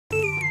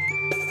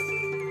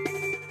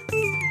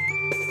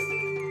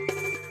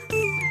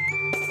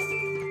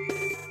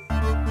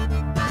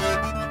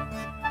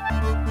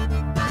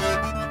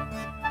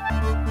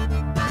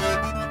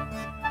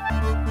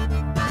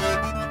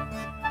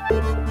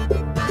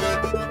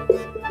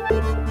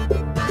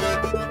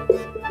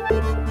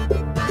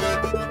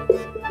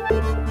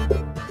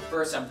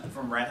first, I'm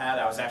from Red Hat.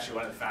 I was actually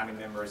one of the founding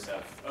members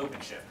of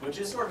OpenShift, which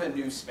is sort of a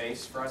new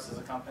space for us as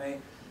a company.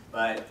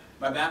 But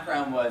my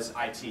background was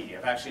IT.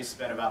 I've actually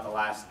spent about the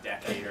last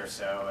decade or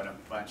so in a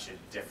bunch of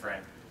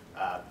different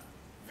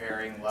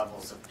varying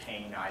levels of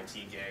paying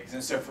IT gigs.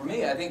 And so for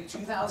me, I think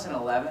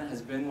 2011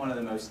 has been one of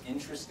the most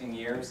interesting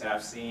years that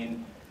I've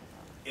seen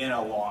in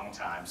a long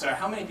time. So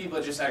how many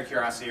people, just out of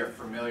curiosity, are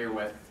familiar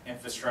with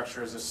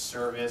infrastructure as a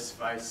service,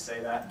 if I say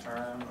that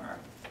term? Or?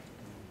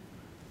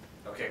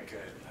 Okay, good.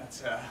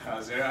 That's, I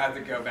don't have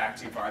to go back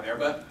too far there.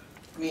 But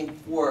I mean,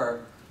 for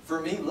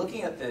me,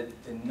 looking at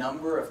the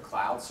number of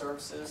cloud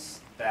services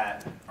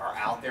that are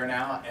out there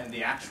now and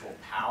the actual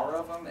power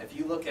of them, if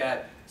you look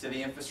at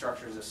the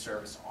infrastructure as a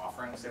service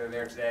offerings that are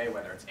there today,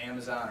 whether it's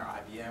Amazon or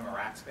IBM or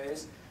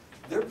Rackspace,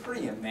 they're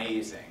pretty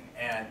amazing.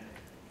 And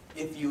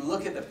if you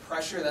look at the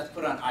pressure that's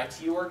put on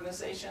IT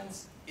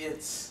organizations,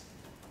 it's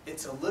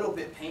a little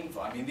bit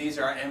painful. I mean, these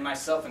are, and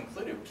myself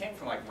included, we came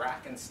from like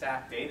rack and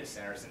stack data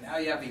centers, and now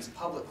you have these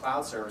public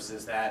cloud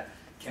services that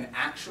can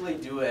actually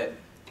do it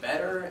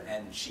better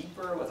and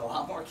cheaper with a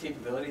lot more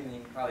capability than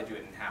you can probably do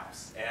it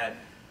in-house. And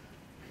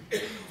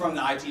from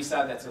the IT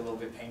side, that's a little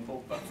bit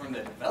painful, but from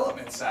the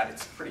development side,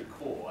 it's pretty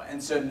cool.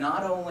 And so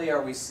not only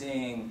are we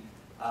seeing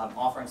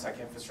offerings like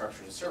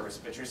infrastructure as a service,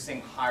 but you're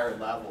seeing higher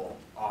level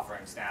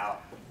offerings now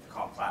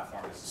called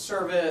platform as a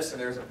service,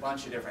 and there's a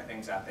bunch of different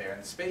things out there,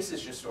 and the space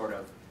is just sort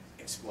of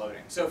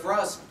exploding. So for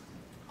us,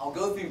 I'll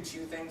go through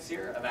two things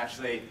here of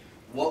actually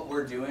what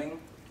we're doing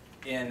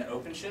in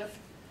OpenShift,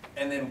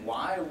 and then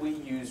why we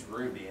use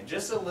Ruby, and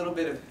just a little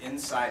bit of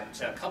insight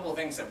to a couple of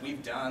things that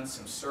we've done,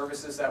 some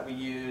services that we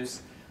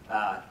use,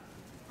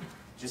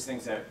 just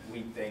things that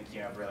we think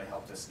have really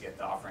helped us get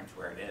the offering to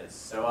where it is.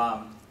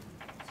 So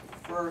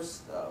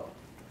first, though,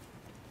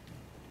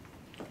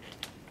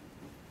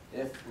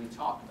 if we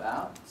talk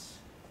about,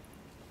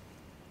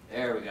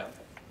 there we go.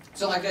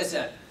 So like I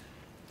said,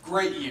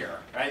 great year,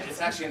 right? It's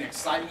actually an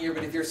exciting year,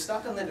 but if you're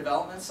stuck on the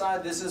development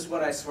side, this is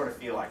what I sort of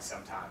feel like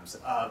sometimes.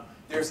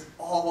 There's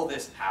all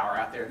this power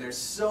out there. There's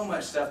so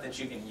much stuff that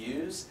you can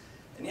use,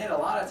 and yet a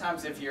lot of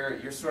times if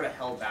you're sort of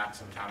held back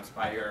sometimes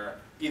by your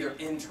either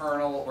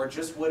internal or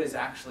just what is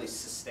actually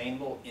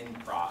sustainable in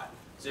prod.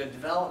 So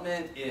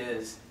development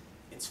is,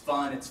 it's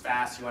fun, it's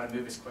fast, you want to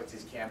move as quick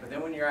as you can, but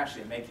then when you're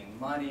actually making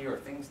money or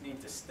things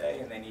need to stay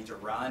and they need to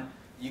run,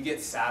 you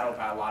get saddled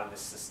by a lot of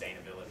this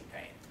sustainability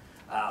pain.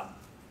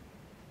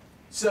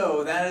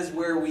 So that is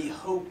where we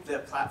hope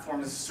that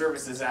platform as a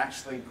service is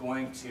actually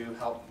going to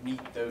help meet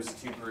those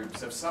two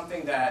groups of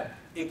something that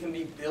it can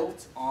be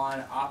built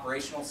on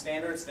operational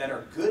standards that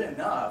are good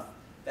enough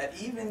that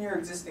even your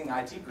existing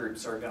IT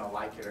groups are going to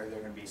like it or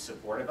they're going to be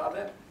supportive of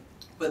it.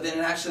 But then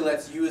it actually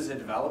lets you as a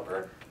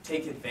developer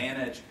take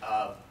advantage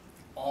of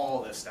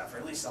all this stuff, or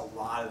at least a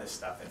lot of this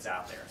stuff that's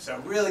out there. So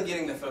really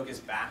getting the focus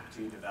back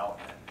to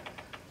development.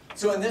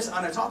 So in this,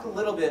 I'm going to talk a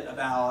little bit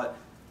about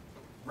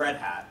Red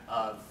Hat.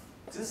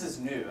 This is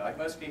new. Like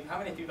most people, how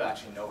many people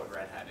actually know what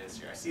Red Hat is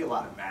here? I see a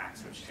lot of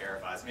Macs, which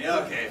terrifies me.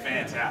 Okay,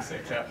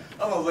 fantastic. So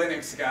I'm a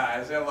Linux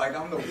guy. So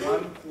I'm the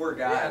one poor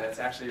guy that's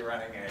actually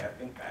running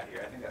a ThinkPad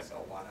here. I think I saw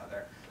one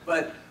other.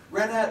 But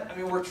Red Hat, I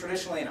mean, we're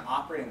traditionally an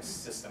operating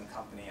system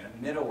company and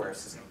a middleware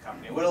system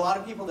company. What a lot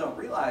of people don't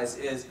realize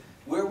is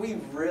what we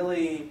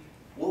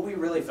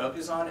really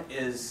focus on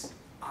is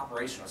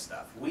operational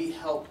stuff. We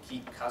help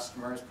keep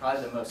customers,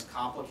 probably the most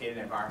complicated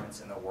environments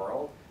in the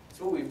world. It's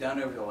what we've done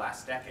over the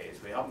last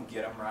decades. We help them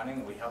get them running,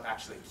 and we help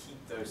actually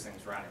keep those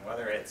things running,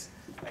 whether it's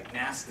like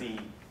nasty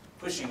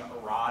pushing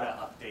errata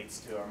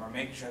updates to them or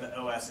making sure the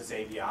OS is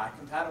API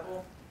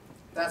compatible.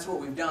 That's what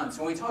we've done.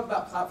 So when we talk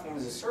about platform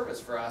as a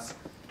service for us,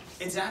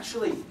 it's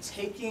actually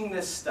taking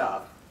this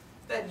stuff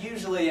that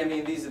usually, I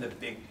mean, these are the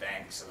big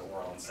banks of the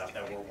world and stuff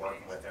that we're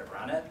working with that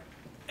run it.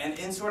 And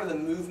in sort of the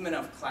movement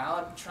of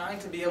cloud, trying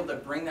to be able to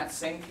bring that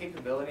same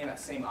capability and that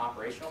same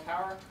operational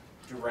power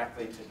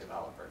directly to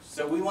developers.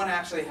 So we want to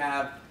actually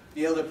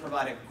be able to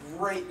provide a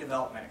great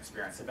development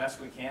experience, the best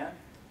we can,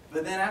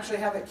 but then actually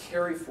have it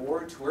carry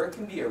forward to where it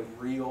can be a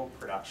real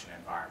production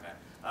environment.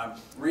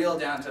 Real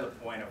down to the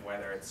point of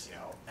whether it's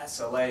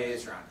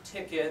SLAs around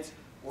tickets,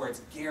 or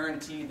it's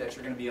guaranteed that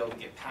you're going to be able to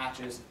get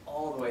patches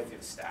all the way through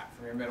the stack,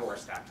 from your middleware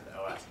stack to the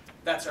OS.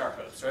 That's our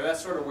hope. So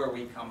that's sort of where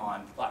we come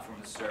on platform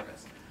as a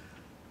service.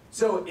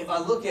 So if I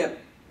look at,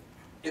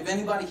 if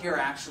anybody here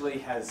actually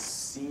has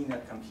seen a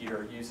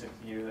computer, used a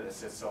computer that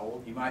sits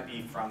old, you might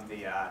be from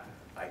the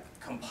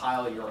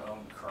compile your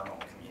own kernel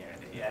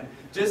community. And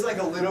just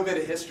like a little bit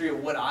of history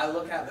of what I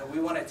look at that we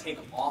want to take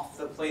off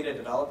the plate of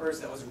developers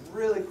that was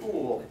really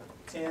cool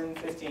 10,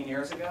 15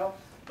 years ago,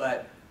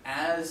 but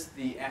as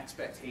the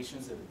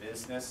expectations of the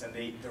business and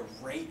the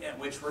rate at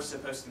which we're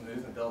supposed to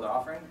move and build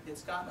offering,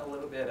 it's gotten a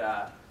little bit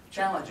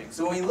challenging.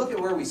 So when you look at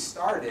where we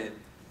started,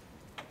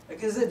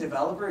 like as a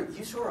developer,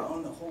 you sort of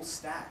own the whole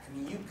stack. I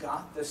mean, you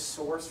got the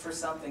source for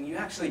something. You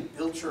actually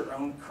built your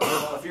own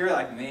kernel. If you're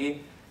like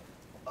me,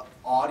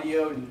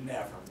 audio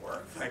never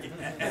worked, like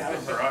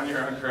ever on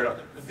your own kernel.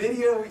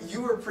 Video,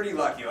 you were pretty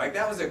lucky. Like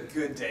that was a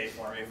good day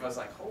for me. If I was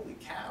like, holy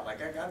cow,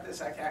 like I got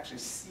this, I can actually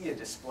see a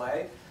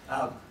display.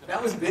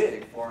 That was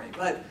big for me,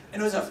 and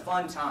it was a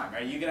fun time,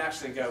 right? You could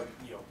actually go,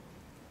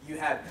 you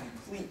had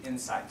complete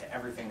insight to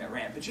everything that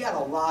ran, but you had a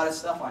lot of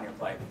stuff on your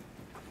plate.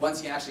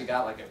 Once you actually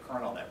got like a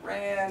kernel that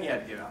ran, you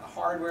had to get it on the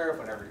hardware,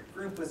 whatever your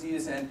group was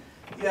using.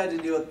 You had to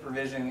deal with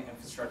provisioning,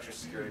 infrastructure,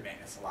 security,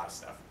 maintenance, a lot of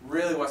stuff.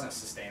 Really wasn't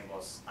sustainable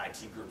as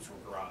IT groups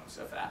were growing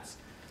so fast.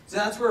 So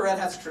that's where Red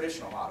Hat's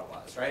traditional model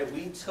was, right?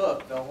 We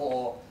took the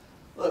whole,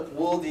 look,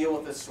 we'll deal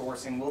with the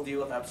sourcing, we'll deal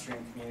with upstream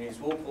communities,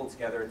 we'll pull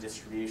together a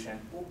distribution,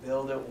 we'll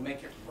build it, we'll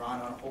make it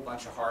run on a whole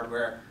bunch of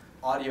hardware.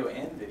 Audio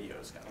and video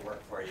is going to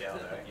work for you,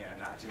 although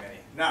not too many,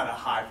 not a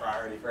high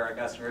priority for our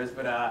customers,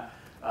 but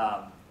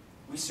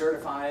we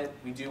certify it,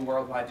 we do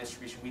worldwide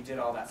distribution, we did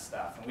all that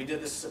stuff, and we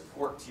did this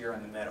support tier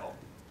in the middle,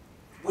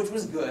 which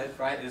was good,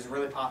 right? It was a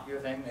really popular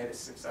thing, made it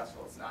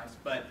successful, it's nice,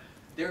 but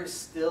there's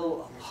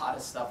still a lot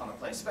of stuff on the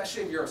plate,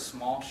 especially if you're a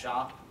small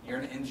shop, you're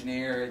an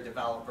engineer, a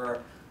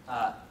developer,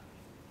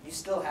 you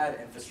still had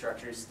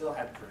infrastructure, you still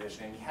had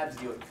provisioning, you had to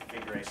deal with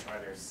configuration,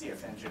 whether it's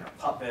CF Engine or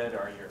Qpid,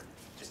 or you're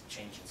just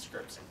changing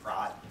scripts in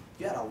prod.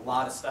 You had a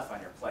lot of stuff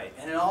on your plate.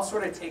 And it all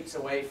sort of takes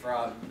away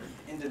from,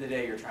 end of the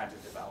day, you're trying to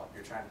develop,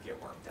 you're trying to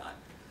get work done.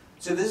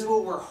 So this is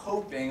what we're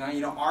hoping,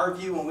 our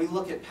view when we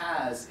look at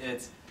PaaS,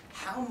 it's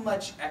how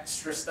much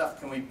extra stuff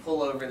can we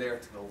pull over there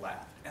to the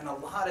left? And a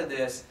lot of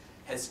this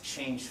has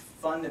changed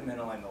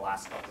fundamentally in the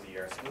last couple of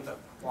years. With the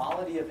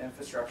quality of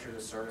infrastructure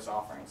as a service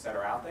offerings that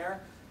are out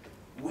there,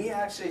 we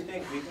actually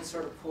think we can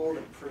sort of pull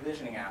the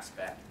provisioning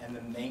aspect and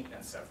the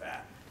maintenance of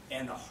that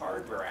and the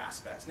hardware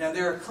aspects. Now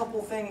there are a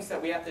couple things that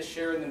we have to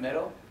share in the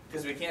middle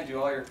because we can't do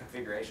all your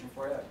configuration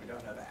for you if we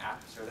don't know the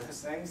apps or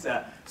those things.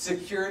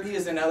 Security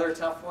is another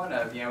tough one.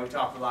 We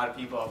talked to a lot of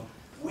people.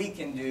 We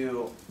can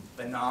do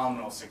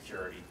phenomenal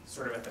security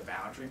sort of at the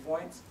boundary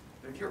points.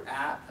 But if your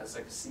app has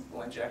like a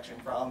SQL injection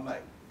problem,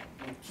 like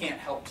we can't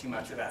help too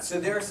much with that. So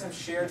there are some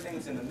shared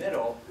things in the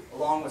middle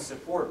along with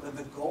support, but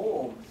the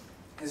goal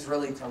is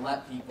really to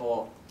let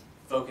people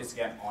focus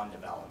again on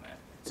development.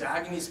 So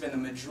how can you spend the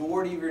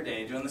majority of your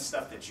day doing the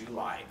stuff that you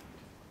like,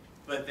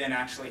 but then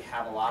actually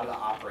have a lot of the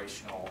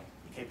operational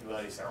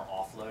capabilities that are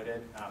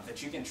offloaded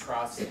that you can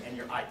trust, and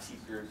your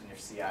IT group and your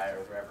CIO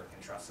or whoever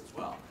can trust as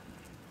well.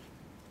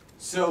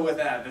 So with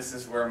that, this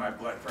is where my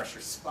blood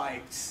pressure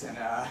spikes, and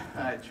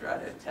I try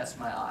to test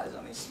my eyes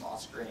on these small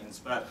screens.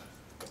 But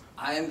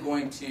I am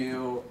going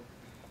to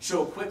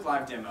show a quick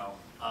live demo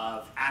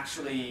of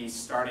actually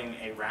starting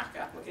a rack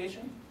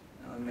application.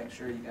 Let me make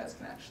sure you guys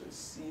can actually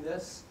see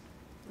this.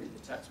 Read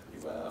the text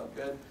pretty well,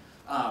 good.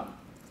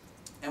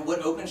 And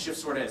what OpenShift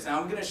sort of is. Now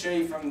I'm going to show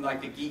you from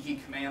like the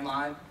geeky command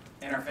line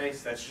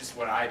interface. That's just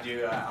what I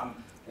do. I'm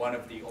one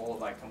of the old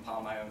like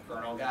compile my own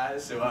kernel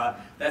guys. So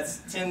that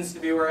tends to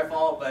be where I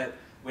fall, but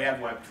we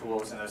have web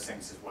tools and those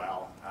things as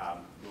well. A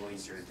little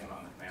easier to demo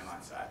on the command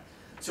line side.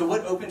 So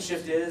what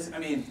OpenShift is,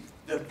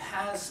 the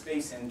PaaS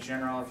space in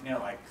general, if you know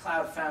like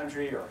Cloud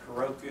Foundry or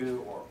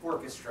Heroku or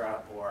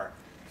Orchestra or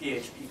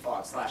PHP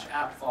Fog /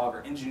 App Fog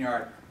or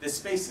Engineer, this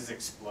space is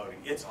exploding.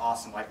 It's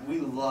awesome. Like we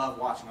love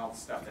watching all the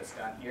stuff that's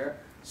done here.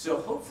 So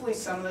hopefully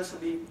some of this will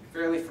be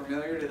fairly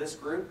familiar to this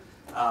group,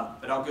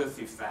 but I'll go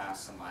through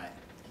fast in my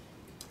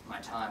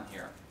time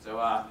here. So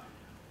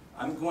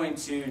I'm going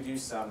to do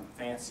some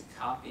fancy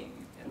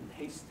copying and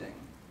pasting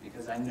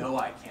because I know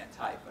I can't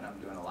type when I'm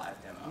doing a live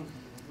demo.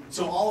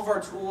 So all of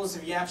our tools,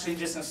 if you actually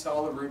just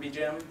install a Ruby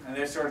gem, and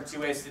there's sort of two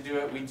ways to do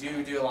it. We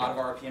do a lot of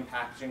RPM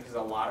packaging because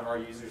a lot of our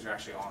users are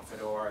actually on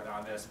Fedora, they're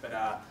on this, but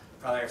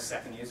probably our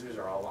second users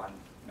are all on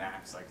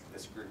Macs. Like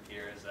this group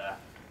here is I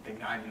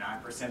think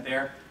 99%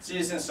 there. So you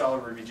just install a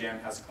Ruby gem,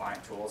 it has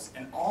client tools.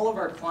 And all of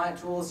our client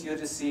tools you'll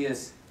just see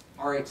is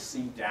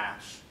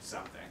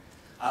RHC-something.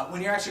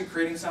 When you're actually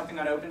creating something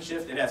on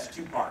OpenShift, it has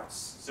two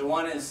parts. So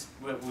one is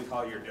what we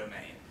call your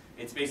domain.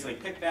 It's basically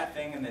pick that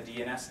thing in the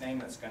DNS name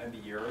that's going to be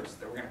yours,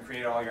 that we're going to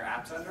create all your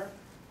apps under.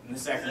 And the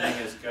second thing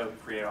is go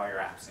create all your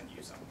apps and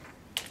use them.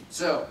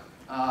 So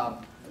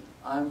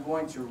I'm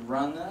going to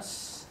run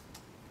this.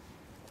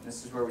 And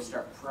this is where we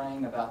start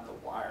praying about the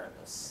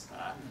wireless.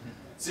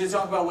 So to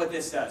talk about what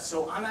this does.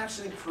 So I'm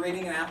actually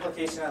creating an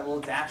application, that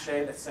little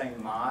 -A that's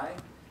saying my,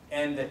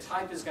 and the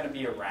type is going to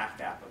be a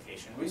rack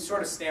application. We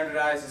sort of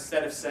standardize,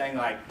 instead of saying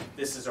like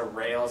this is a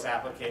Rails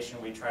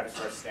application, we try to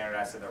sort of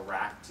standardize to the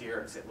rack tier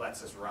because it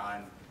lets us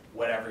run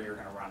whatever you're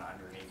going to run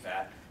underneath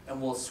that.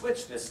 And we'll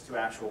switch this to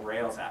actual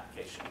Rails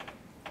application.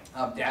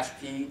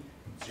 -P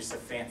is just a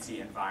fancy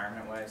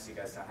environment way, so you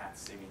guys don't have to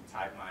see me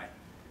type my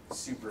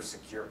super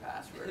secure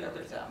password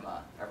every time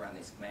I run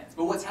these commands.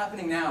 But what's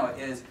happening now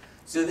is,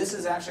 so this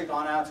has actually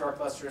gone out to our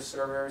cluster of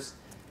servers.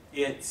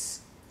 It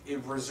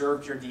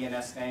reserved your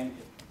DNS name,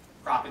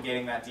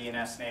 propagating that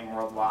DNS name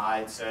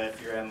worldwide. So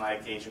if you're in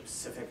like Asia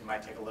Pacific, it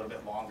might take a little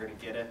bit longer to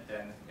get it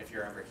than if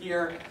you're over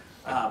here.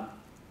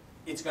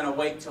 It's going to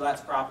wait till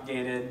that's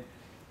propagated.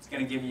 It's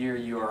going to give you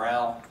your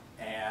URL,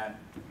 and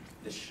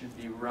this should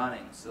be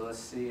running. So let's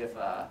see if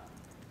I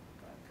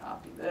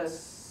copy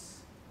this.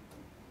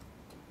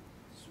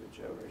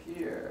 switch over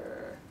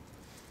here.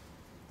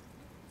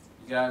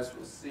 You guys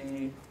will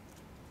see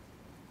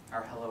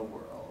our hello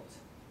world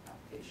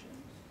application.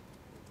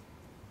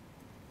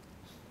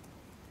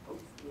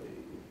 Hopefully.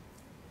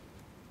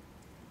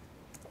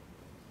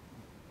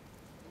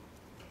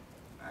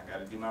 I got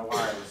to do my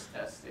wireless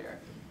test here.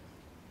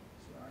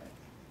 Sorry.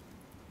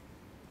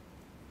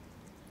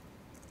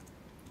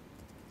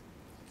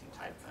 I can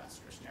type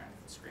faster staring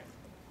at the screen.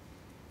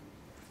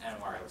 And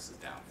wireless is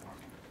down for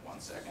me. 1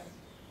 second.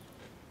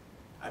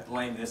 I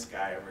blame this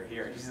guy over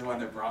here. He's the one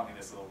that brought me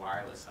this little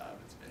wireless hub.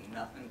 It's been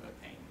nothing but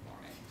pain for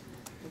me.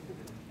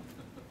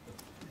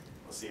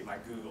 We'll see if my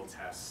Google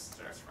test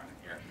starts running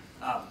here.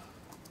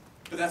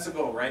 But that's the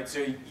goal, right?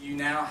 So you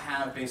now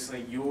have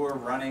basically your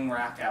running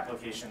rack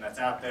application that's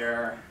out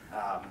there.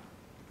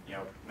 You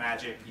know,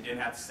 magic. You didn't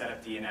have to set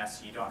up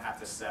DNS. You don't have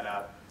to set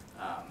up.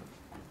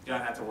 You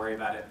don't have to worry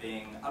about it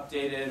being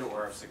updated,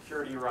 or if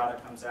security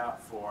errata comes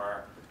out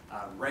for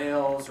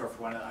Rails, or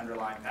for one of the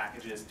underlying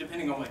packages,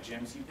 depending on what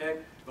gems you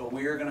pick. But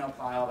we're going to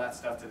apply all that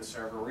stuff to the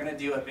server. We're going to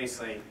deal with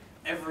basically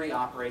every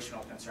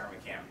operational concern we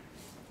can.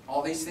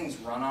 All these things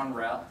run on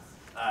Rail.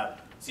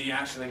 So you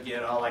actually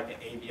get all like the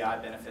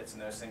ABI benefits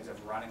and those things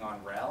of running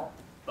on Rail.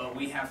 But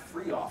we have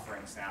free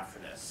offerings now for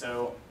this.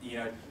 So, you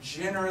know,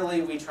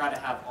 generally we try to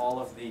have all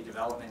of the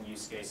development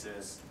use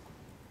cases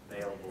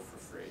available for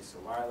free. So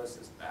wireless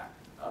is back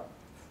up.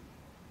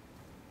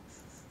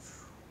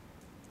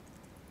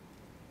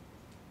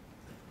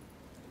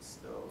 It's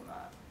still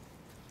not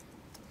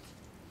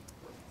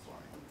working for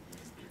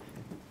me.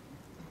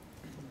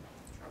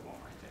 Try one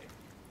more take.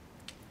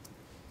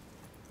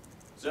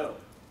 So,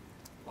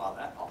 while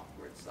that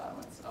awkward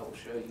silence, I will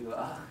show you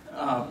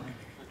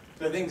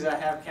the things I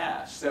have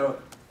cached.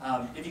 So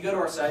if you go to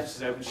our site,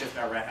 which is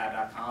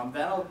OpenShift.redhat.com,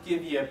 that'll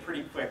give you a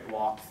pretty quick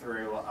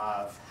walkthrough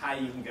of how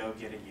you can go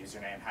get a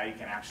username, how you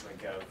can actually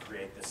go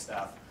create this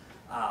stuff.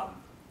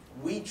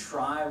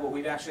 What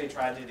we've actually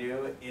tried to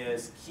do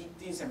is keep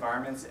these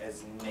environments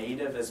as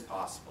native as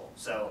possible.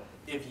 So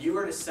if you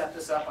were to set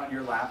this up on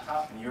your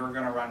laptop and you were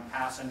going to run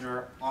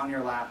Passenger on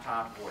your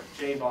laptop, or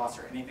JBoss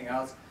or anything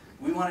else,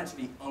 we want it to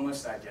be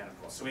almost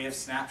identical. So we have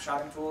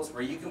snapshotting tools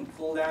where you can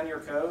pull down your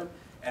code,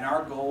 and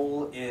our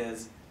goal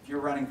is, if you're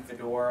running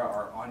Fedora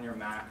or on your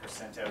Mac or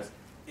CentOS,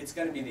 it's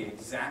going to be the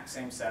exact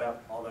same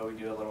setup, although we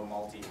do a little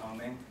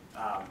multi-homing,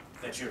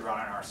 that you'd run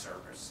on our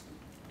servers.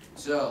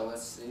 So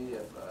let's see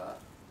if I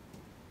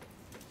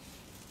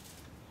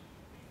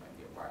can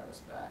get wireless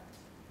back,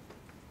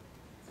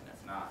 and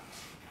if not,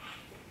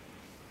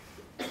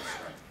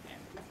 start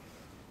again.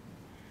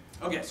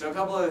 Okay, so a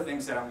couple other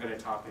things that I'm going to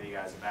talk with you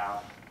guys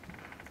about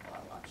while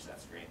I watch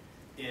that screen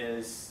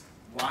is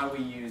why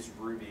we use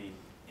Ruby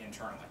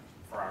internally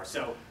for ours.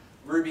 So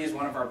Ruby is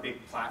one of our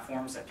big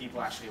platforms that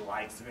people actually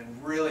like. It's been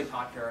really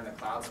popular in the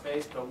cloud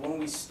space, but when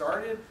we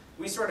started,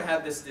 we sort of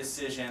had this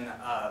decision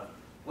of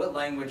what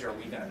language are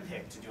we going to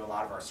pick to do a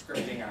lot of our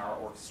scripting and our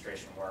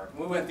orchestration work.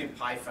 We went through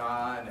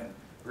Python and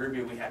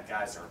Ruby. We had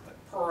guys that put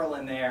Perl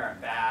in there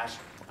and Bash,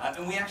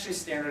 and we actually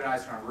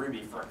standardized on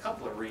Ruby for a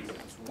couple of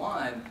reasons.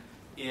 One,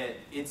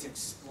 it's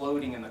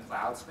exploding in the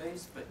cloud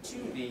space, but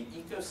two, the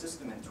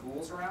ecosystem and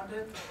tools around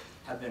it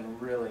have been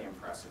really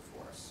impressive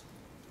for us.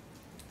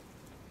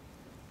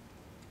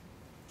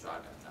 So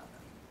I've got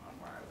nothing on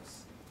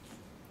wireless.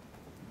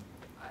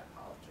 I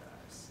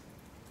apologize.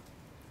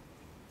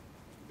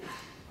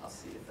 I'll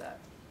see if that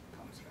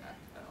comes back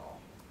at all.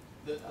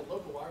 The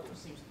local wireless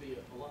seems to be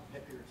a lot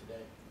peppier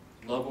today.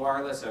 Local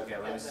wireless? Okay, Yeah,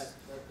 let me... that's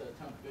the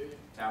Town Pavilion.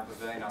 Town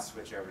Pavilion, I'll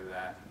switch over to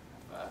that.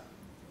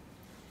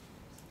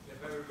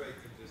 If everybody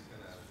could just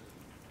kind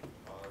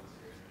of pause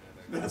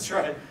here. That's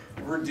right.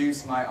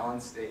 Reduce my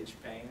on-stage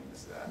pain.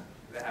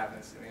 That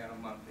happens to me on a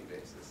monthly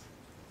basis.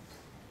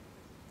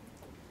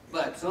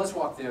 But, so let's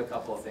walk through a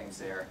couple of things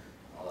there.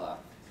 I'll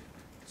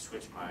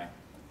switch my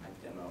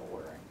demo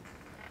ordering.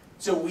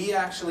 So we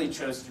actually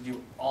chose to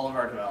do all of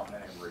our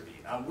development in Ruby.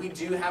 We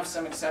do have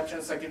some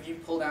exceptions, like if you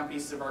pull down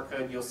pieces of our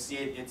code, you'll see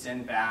it's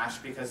in Bash,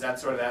 because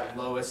that's sort of that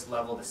lowest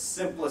level, the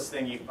simplest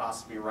thing you could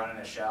possibly run in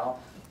a shell.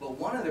 But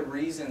one of the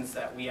reasons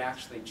that we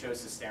actually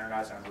chose to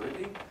standardize on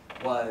Ruby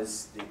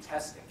was the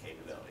testing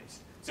capabilities.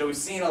 So we've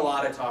seen a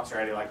lot of talks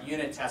already, like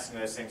unit testing,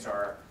 those things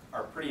are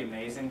pretty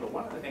amazing, but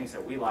one of the things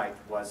that we liked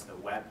was the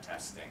web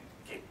testing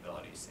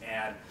capabilities.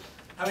 And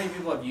how many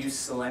people have used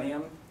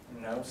Selenium?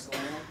 Know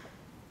Selenium?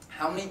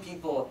 How many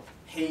people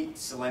hate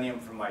Selenium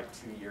from like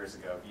 2 years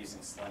ago of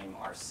using Selenium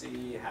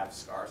RC, have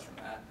scars from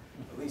that?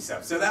 At least so.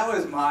 So that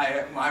was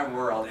my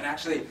world. And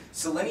actually,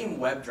 Selenium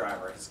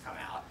WebDriver has come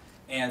out.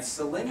 And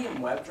Selenium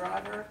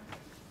WebDriver,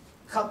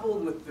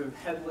 coupled with the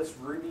headless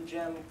Ruby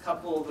gem,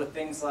 coupled with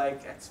things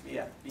like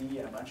XBFB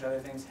and a bunch of other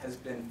things, has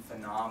been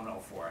phenomenal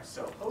for us.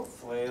 So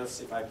hopefully, let's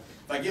see if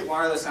I get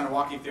wireless, I'm going to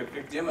walk you through a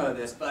quick demo of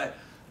this. But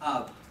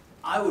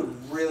I would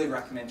really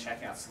recommend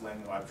checking out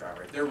Selenium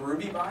WebDriver. Their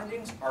Ruby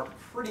bindings are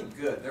pretty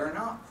good. They're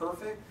not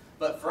perfect,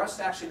 but for us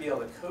to actually be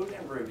able to code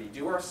in Ruby,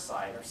 do our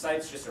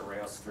site's just a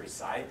Rails 3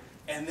 site,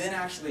 and then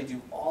actually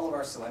do all of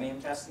our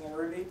Selenium testing in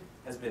Ruby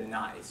has been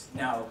nice.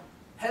 Now,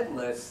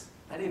 headless,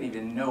 I didn't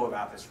even know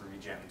about this Ruby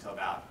gem until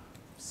about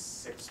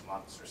 6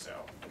 months or so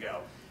ago.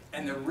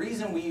 And the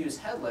reason we use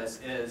headless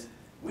is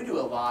we do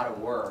a lot of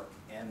work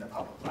in the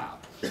public cloud.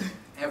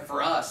 And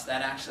for us,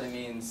 that actually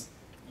means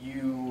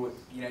you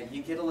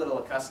get a little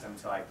accustomed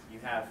to, like, you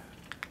have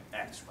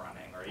X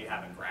running, or you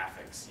have a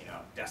graphics,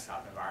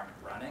 desktop environment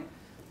running.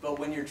 But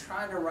when you're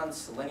trying to run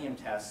Selenium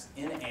tests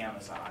in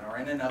Amazon or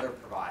in another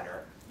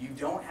provider, you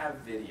don't have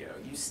video.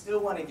 You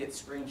still want to get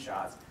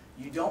screenshots.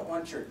 You don't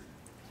want your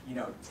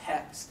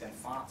text and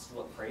fonts to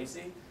look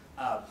crazy.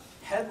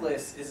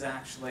 Headless is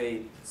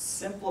actually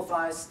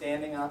simplifies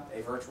standing up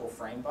a virtual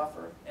frame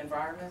buffer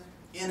environment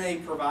in a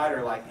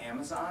provider like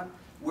Amazon,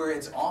 where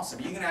it's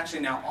awesome. You can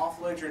actually now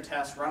offload your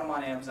tests, run them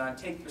on Amazon,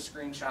 take your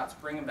screenshots,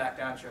 bring them back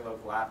down to your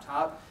local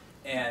laptop,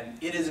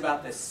 and it is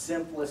about the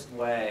simplest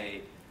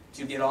way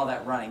to get all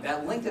that running.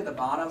 That link at the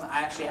bottom,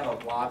 I actually have a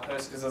blog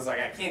post because I was like,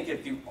 I can't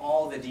get through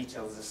all the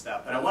details of this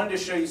stuff, but I wanted to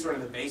show you sort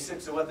of the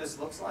basics of what this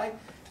looks like,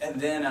 and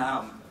then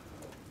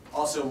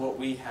also what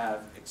we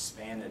have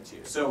expanded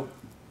to. So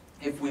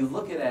if we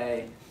look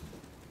at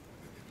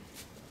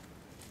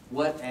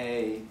what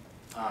a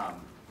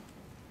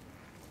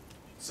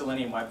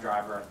Selenium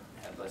WebDriver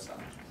headless, I'll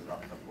just put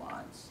up a couple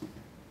lines,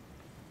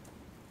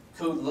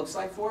 code looks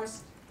like for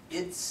us,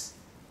 it's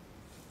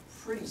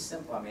pretty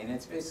simple. I mean,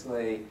 it's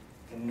basically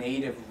a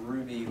native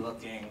Ruby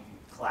looking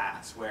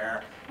class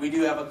where we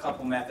do have a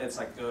couple methods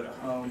like go to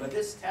home, but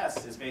this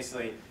test is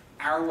basically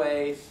our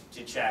way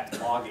to check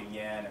logging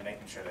in and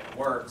making sure that it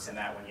works, and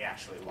that when you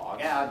actually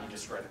log out, you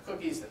destroy the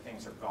cookies, that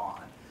things are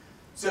gone.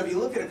 So if you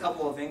look at a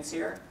couple of things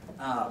here,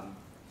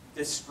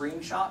 this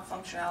screenshot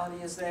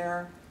functionality is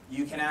there.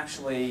 You can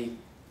actually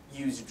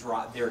use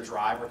their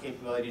driver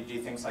capability to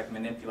do things like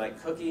manipulate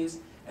cookies.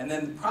 And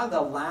then probably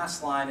the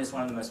last line is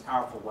one of the most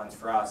powerful ones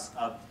for us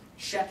of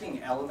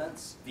checking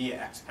elements via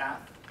XPath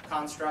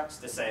constructs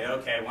to say,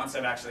 okay, once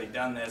I've actually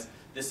done this,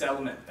 this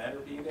element better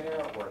be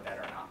there or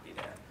better not be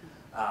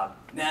there.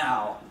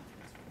 Now,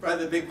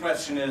 probably the big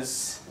question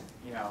is,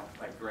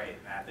 like,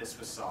 great, Matt, this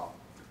was solved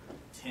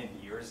 10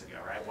 years ago,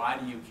 right? Why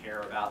do you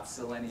care about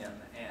Selenium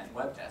and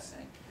web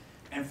testing?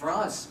 And for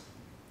us,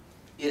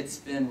 it's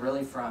been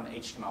really from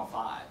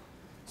HTML5.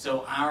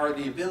 So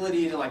the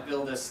ability to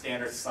build a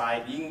standard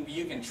site,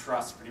 you can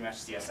trust pretty much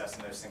CSS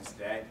and those things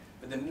today,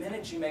 but the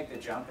minute you make the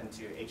jump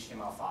into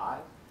HTML5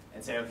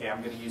 and say, okay,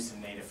 I'm going to use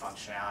some native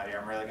functionality,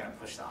 I'm really going to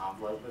push the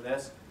envelope with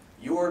this,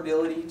 your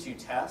ability to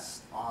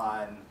test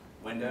on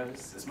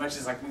Windows, as much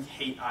as we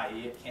hate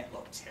IE, it can't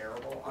look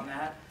terrible on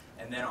that,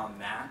 and then on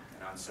Mac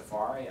and on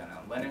Safari and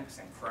on Linux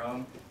and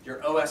Chrome,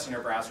 your OS and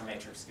your browser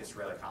matrix gets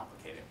really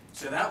complicated.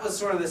 So that was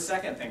sort of the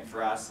second thing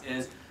for us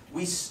is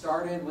we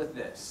started with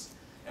this.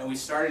 And we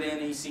started in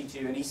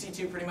EC2, and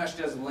EC2 pretty much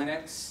does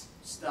Linux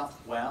stuff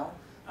well.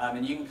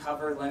 And you can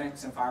cover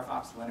Linux and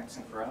Firefox, Linux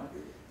and Chrome.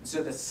 And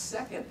so the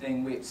second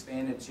thing we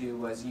expanded to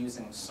was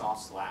using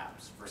Sauce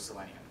Labs for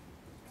Selenium.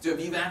 So if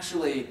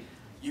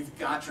you've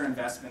got your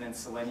investment in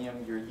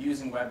Selenium, you're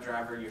using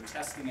WebDriver, you're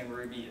testing in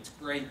Ruby, it's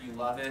great, you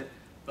love it,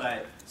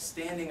 but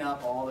standing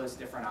up all those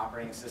different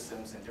operating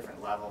systems and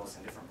different levels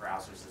and different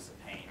browsers is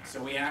a pain.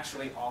 So we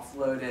actually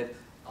offloaded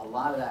a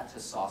lot of that to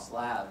Sauce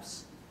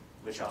Labs,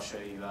 which I'll show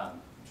you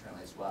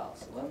internally as well.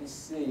 So let me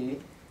see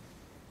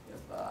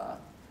if I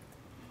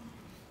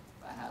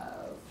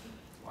have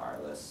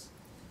wireless.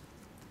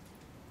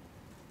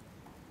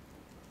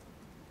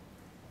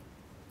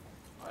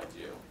 Oh, I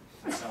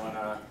do. Someone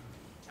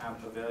Town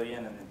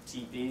Pavilion and then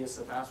TP is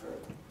the password.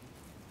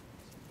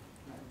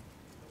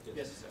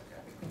 Yes. It's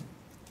okay.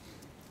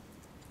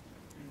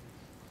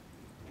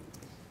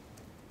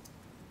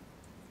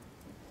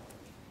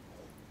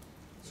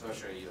 So I'll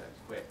show you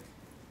a quick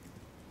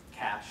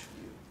cache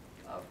view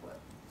of what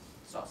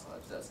Sauce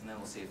Labs does, and then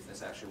we'll see if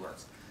this actually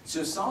works.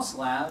 So Sauce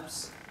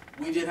Labs,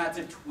 we did have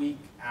to tweak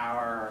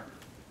our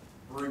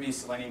Ruby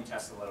Selenium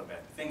test a little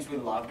bit. Things we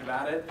loved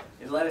about it,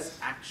 it let us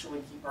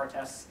actually keep our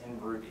tests in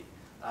Ruby.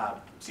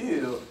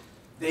 Two,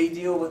 they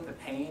deal with the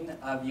pain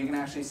of, you can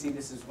actually see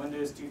this is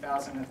Windows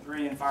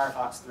 2003 and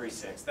Firefox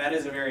 3.6. That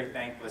is a very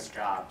thankless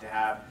job to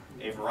have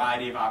a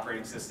variety of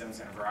operating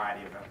systems and a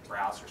variety of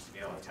browsers to be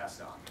able to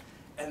test on.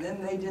 And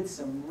then they did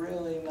some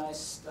really nice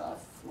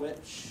stuff,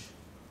 which,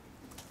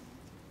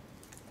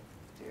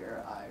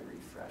 dare I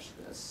refresh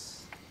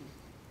this?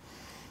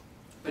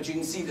 But you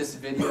can see this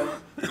video.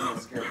 I'm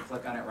scared to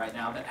click on it right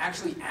now. But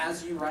actually,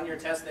 as you run your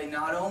test, they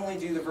not only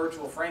do the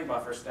virtual frame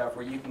buffer stuff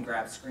where you can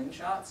grab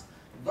screenshots,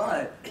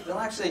 but they'll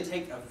actually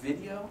take a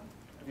video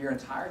of your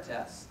entire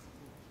test.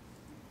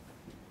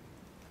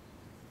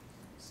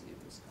 Let's see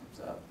if this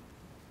comes up.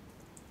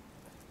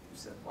 You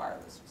said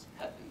wireless was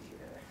peppy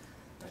here.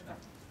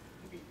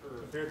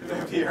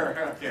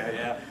 Okay,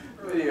 yeah.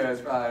 Video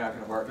is probably not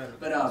going to work.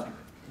 But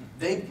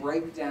they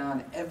break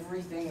down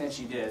everything that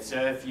you did.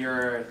 So if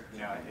you're,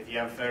 if you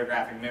have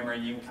photographic memory,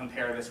 you can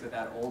compare this with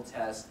that old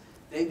test.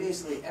 They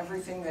basically,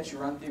 everything that you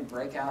run through,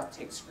 break out,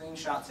 take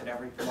screenshots at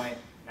every point,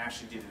 and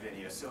actually do the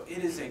video. So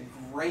it is a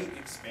great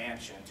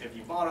expansion to, if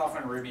you bought off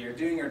on Ruby, you're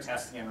doing your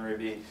testing in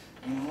Ruby,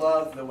 you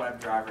love the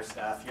WebDriver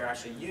stuff, you're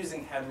actually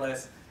using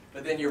headless,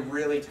 but then you're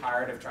really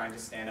tired of trying to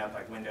stand up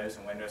like Windows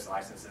and Windows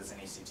licenses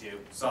and EC2,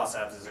 SAW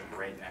subs is a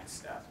great next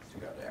step to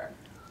go there.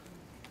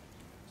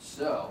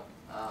 So,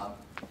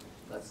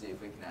 let's see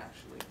if we can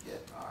actually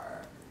get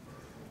our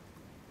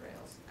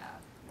Rails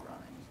app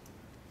running.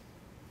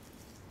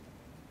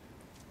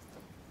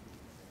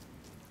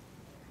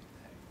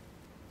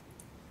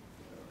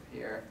 Over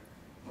here,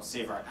 we'll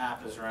see if our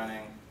app is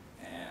running,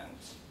 and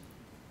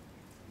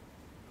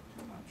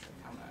I'm not sure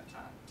how much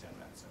time, 10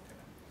 minutes,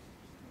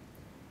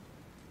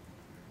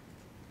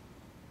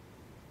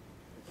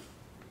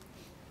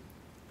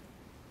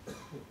 okay.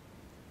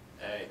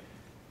 Hey,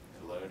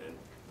 it loaded.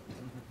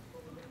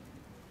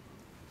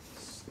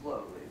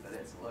 Slowly, but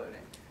it's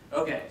loading.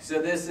 Okay,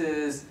 so this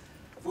is,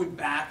 if we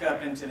back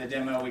up into the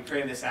demo, we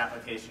created this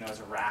application as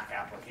a rack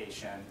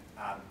application.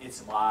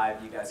 It's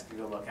live, you guys can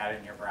go look at it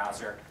in your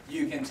browser.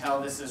 You can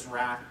tell this is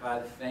rack by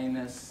the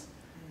famous,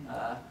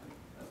 I'll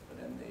put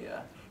in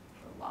the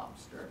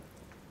lobster.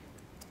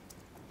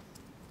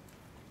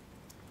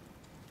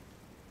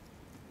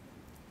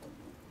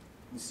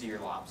 You see your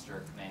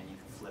lobster command, you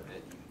can flip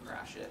it, you can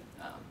crash it.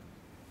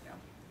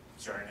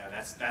 Sure, no,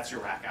 that's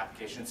your rack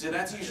application. So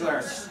that's usually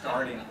our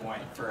starting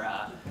point for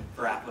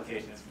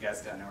applications. If you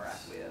guys don't know rack,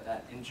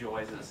 that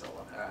enjoys us a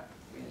lot.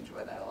 We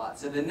enjoy that a lot.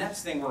 So the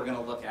next thing we're going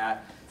to look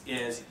at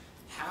is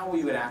how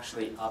we would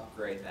actually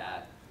upgrade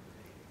that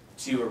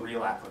to a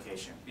real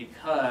application.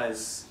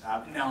 Because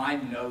now I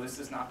know this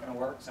is not going to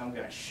work, so I'm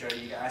going to show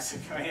you guys a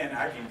command.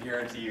 I can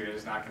guarantee you it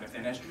is not going to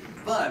finish.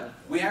 But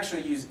we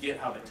actually use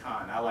GitHub a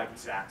ton. I liked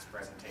Zach's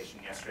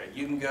presentation yesterday.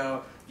 You can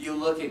go, if you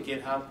look at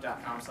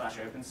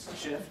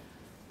github.com/OpenShift,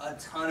 a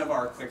ton of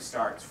our quick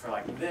starts for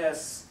like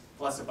this,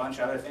 plus a bunch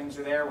of other things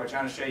are there, which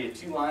I'm going to show you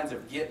 2 lines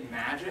of Git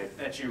magic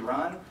that you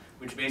run,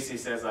 which basically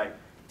says like,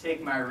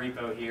 take my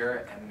repo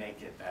here and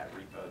make it that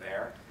repo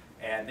there.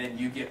 And then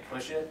you Git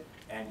push it,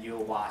 and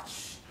you'll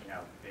watch,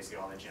 basically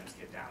all the gems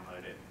get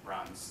downloaded,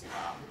 runs.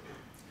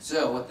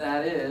 So what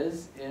that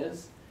is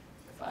if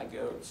I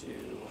go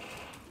to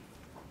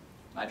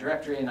my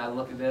directory and I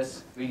look at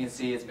this, we can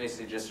see it's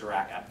basically just a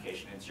rack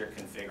application. It's your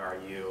config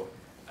RU,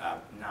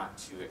 not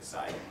too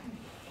exciting.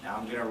 Now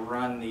I'm going to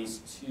run these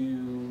 2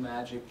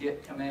 magic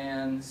Git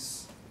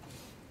commands.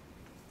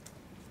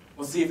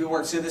 We'll see if it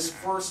works. So this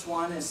first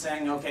one is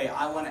saying, okay,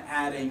 I want to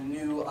add a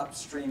new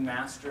upstream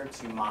master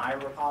to my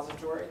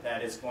repository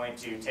that is going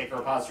to take a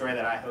repository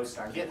that I host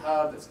on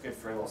GitHub. That's good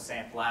for little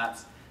sample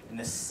apps. And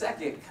the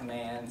second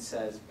command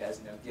says, you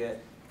guys know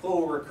Git,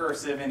 pull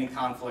recursive, any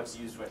conflicts,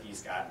 use what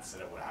he's got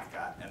instead of what I've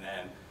got. And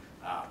then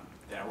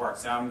it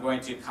works. Now I'm going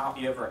to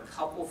copy over a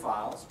couple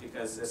files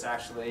because this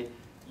actually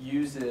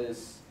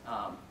uses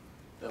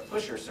the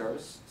pusher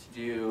service to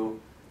do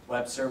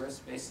web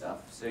service-based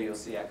stuff. So you'll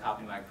see I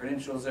copy my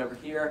credentials over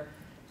here,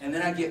 and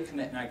then I git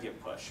commit and I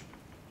git push.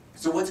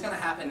 So what's going to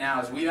happen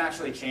now is we've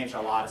actually changed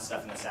a lot of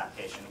stuff in this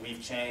application.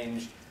 We've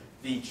changed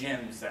the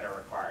gems that are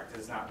required,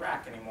 because it's not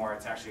rack anymore.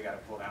 It's actually got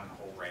to pull down the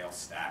whole Rails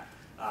stack.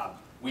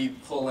 We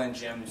pull in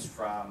gems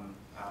from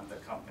the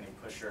company,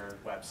 Pusher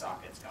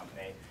WebSockets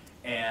company,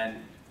 and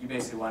you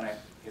basically want to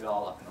get it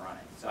all up and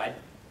running. So I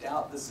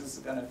doubt this is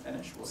going to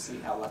finish. We'll see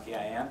how lucky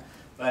I am.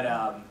 But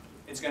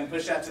it's going to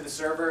push that to the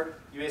server.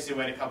 You basically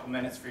wait a couple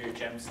minutes for your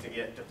gems to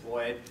get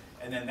deployed,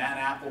 and then that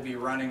app will be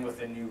running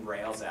with a new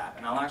Rails app.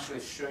 And I'll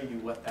actually show you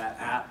what that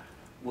app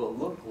will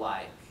look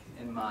like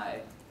in my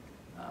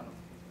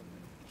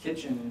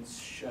kitchen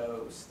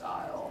show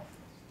style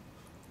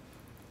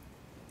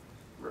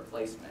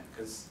replacement,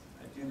 because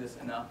I do this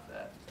enough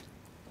that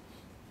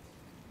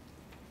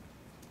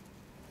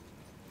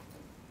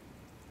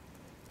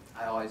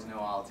I always know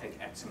I'll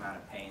take X amount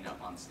of pain up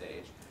on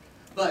stage.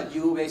 But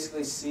you will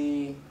basically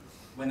see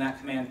when that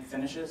command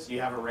finishes, you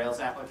have a Rails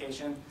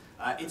application.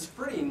 It's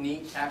pretty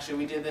neat. Actually,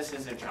 we did this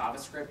as a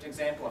JavaScript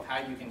example of how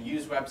you can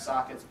use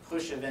WebSockets,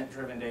 push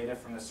event-driven data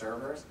from the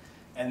servers,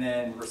 and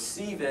then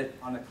receive it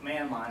on the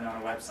command line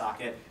on a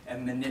WebSocket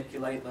and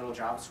manipulate little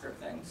JavaScript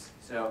things.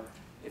 So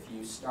if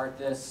you start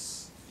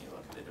this, you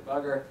look at the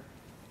debugger,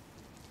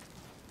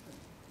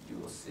 you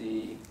will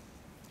see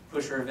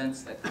pusher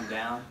events that come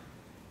down,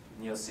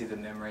 and you'll see the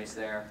memories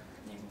there.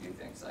 And you can do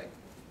things like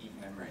eat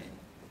memory.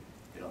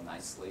 It'll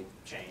nicely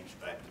change,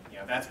 but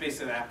that's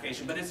basically the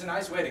application. But it's a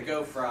nice way to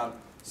go from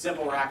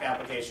simple rack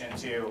application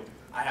to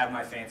I have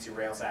my fancy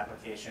Rails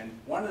application.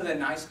 One of the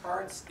nice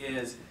parts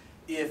is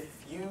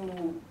if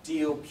you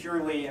deal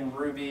purely in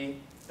Ruby,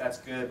 that's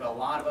good, but a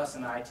lot of us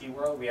in the IT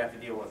world, we have to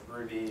deal with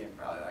Ruby and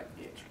probably like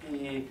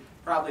PHP,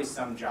 probably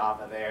some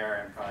Java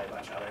there, and probably a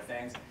bunch of other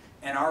things.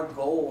 And our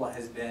goal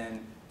has been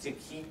to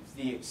keep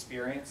the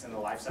experience and the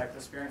lifecycle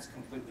experience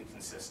completely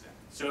consistent.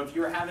 So if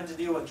you're having to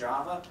deal with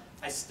Java,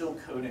 I still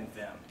code in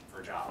Vim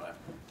for Java.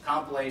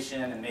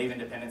 Compilation and Maven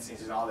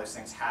dependencies and all those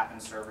things happen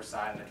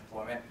server-side in the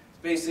deployment.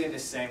 It's basically the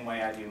same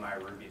way I do my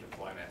Ruby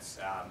deployments.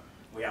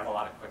 We have a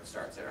lot of quick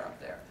starts that are up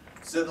there.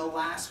 So the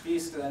last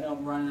piece, because I know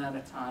I'm running out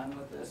of time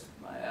with this,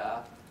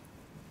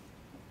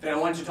 that I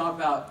wanted to talk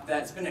about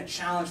that's been a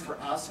challenge for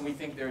us, and we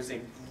think there's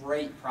a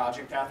great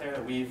project out there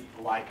that we've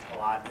liked a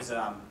lot, is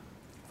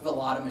have a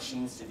lot of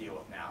machines to deal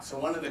with now. So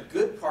one of the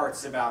good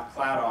parts about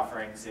cloud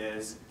offerings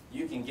is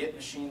you can get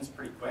machines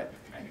pretty quick.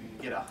 Right? You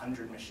can get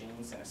 100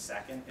 machines in a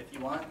second if you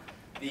want.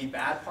 The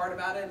bad part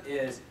about it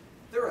is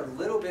they're a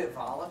little bit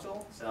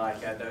volatile. So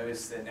like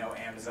those that know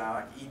Amazon,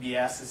 like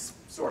EBS is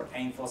sort of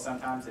painful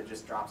sometimes. It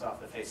just drops off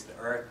the face of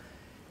the earth.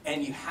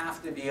 And you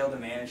have to be able to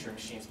manage your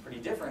machines pretty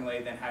differently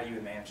than how you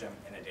would manage them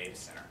in a data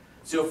center.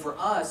 So for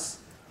us,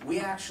 we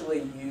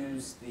actually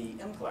use the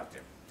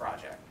MCollective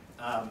project.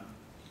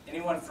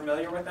 Anyone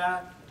familiar with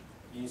that?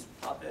 Used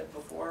Puppet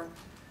before?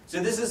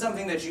 So this is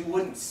something that you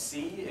wouldn't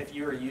see if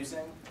you were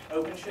using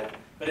OpenShift,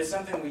 but it's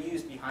something we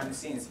use behind the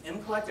scenes.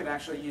 MCollective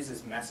actually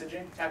uses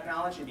messaging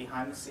technology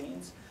behind the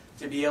scenes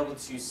to be able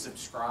to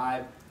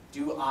subscribe,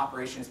 do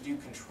operations, do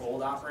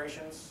controlled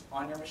operations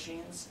on your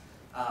machines,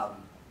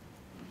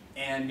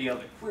 and be able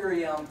to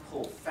query them,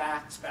 pull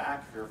facts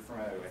back if you're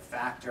familiar with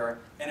Factor,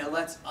 and it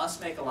lets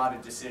us make a lot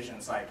of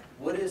decisions like,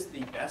 what is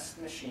the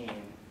best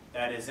machine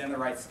that is in the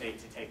right state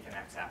to take the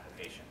next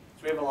application?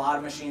 So we have a lot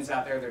of machines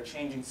out there, they're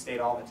changing state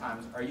all the time.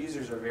 Our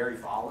users are very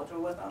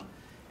volatile with them,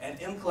 and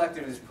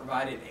MCollective has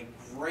provided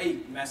a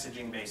great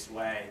messaging-based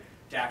way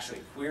to actually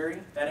query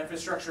that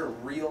infrastructure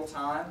real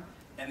time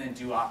and then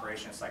do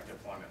operations like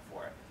deployment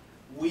for it.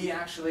 We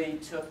actually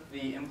took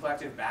the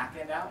MCollective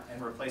backend out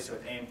and replaced it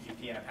with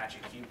AMQP and Apache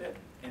Qpid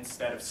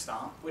instead of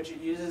Stomp, which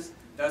it uses.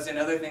 That was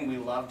another thing we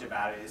loved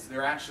about it is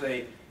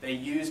they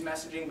use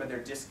messaging, but they're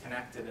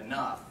disconnected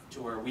enough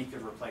to where we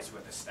could replace it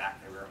with a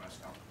stack they were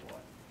most comfortable with.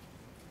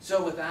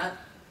 So with that,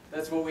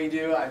 that's what we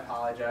do. I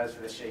apologize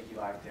for the shaky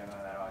live demo.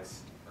 That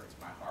always hurts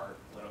my heart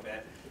a little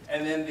bit.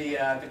 And then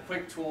the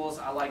quick tools,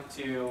 I like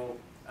to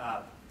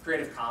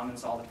Creative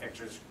Commons, all the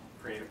pictures,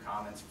 Creative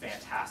Commons,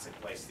 fantastic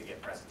place to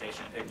get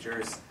presentation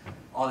pictures.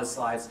 All the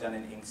slides done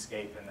in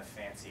Inkscape and the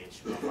fancy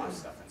HTML5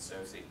 stuff in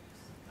SOSI.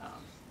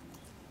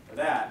 For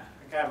that,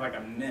 I have like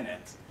a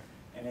minute.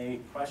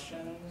 Any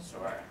questions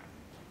or?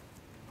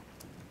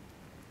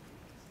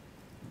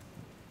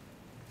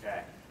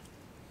 Okay,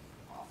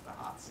 off the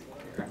hot seat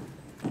here.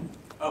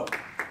 Oh,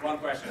 one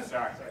question,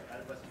 sorry. Sorry, I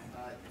had a question.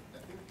 I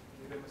think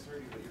maybe I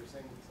misheard you, but you were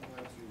saying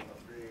sometimes you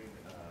upgrade,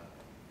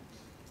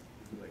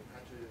 you do like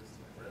patches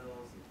to like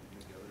Rails and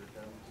maybe other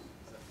gems.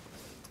 Is that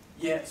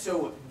right? Yeah,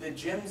 so the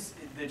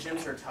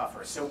gems are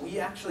tougher. So we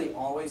actually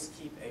always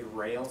keep a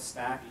Rails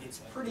stack. It's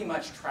pretty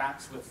much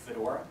tracks with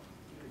Fedora.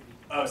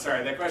 Oh,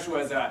 sorry, the question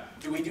was,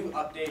 do we do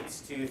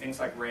updates to things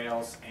like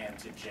Rails and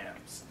to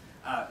gems?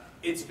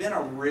 It's been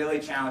a really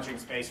challenging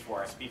space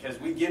for us because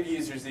we give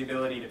users the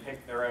ability to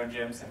pick their own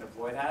gems and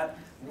deploy that.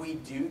 We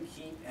do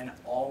keep an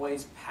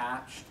always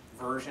patched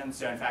version.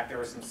 So in fact, there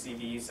were some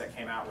CVs that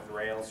came out with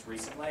Rails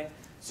recently.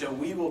 So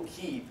we will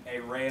keep a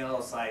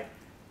Rails like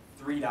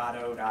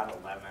 3.0.11,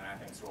 I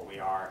think is what we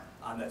are.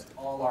 That's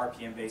all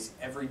RPM based.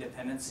 Every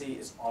dependency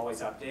is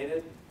always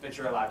updated, but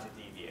you're allowed to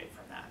deviate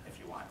from that if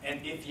you want.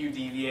 And if you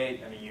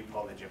deviate, I mean, you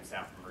pull the gems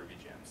down from Ruby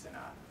gems, and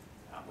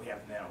we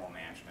have minimal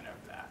management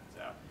over that.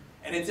 So,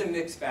 and it's a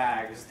mixed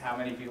bag as to how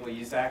many people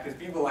use that, because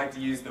people like to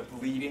use the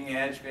bleeding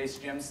edge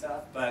based gem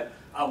stuff. But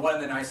one of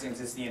the nice things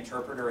is the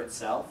interpreter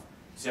itself.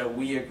 So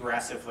we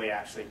aggressively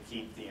actually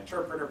keep the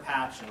interpreter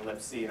patch and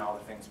libc and all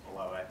the things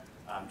below it,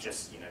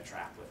 just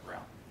track with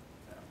Rail.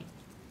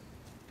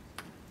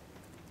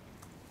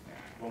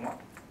 One more.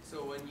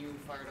 So when you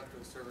fired up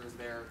those servers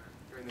there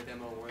during the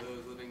demo, were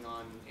those living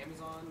on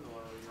Amazon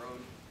or your own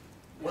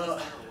Well,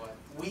 data center or what?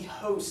 we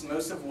host,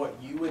 most of what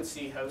you would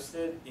see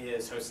hosted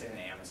is hosted in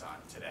Amazon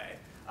today.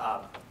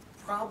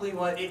 Probably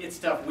it's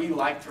tough. We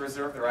like to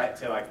reserve the right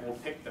to we'll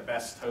pick the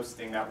best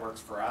hosting that works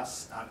for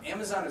us.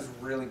 Amazon is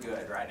really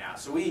good right now.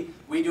 So we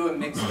do a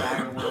mixed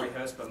bag of where we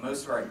host, but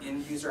most of our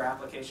end user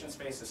application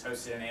space is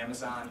hosted in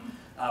Amazon.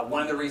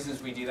 One of the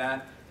reasons we do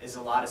that is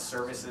a lot of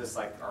services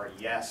like our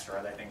Yes or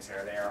other things that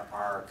are there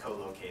are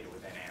co-located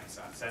within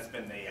Amazon. So that's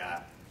been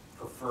the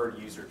preferred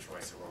user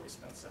choice of where we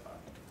spend stuff on.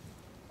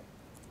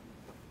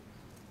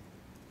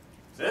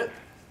 That's it?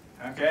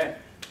 Okay.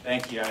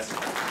 Thank you guys.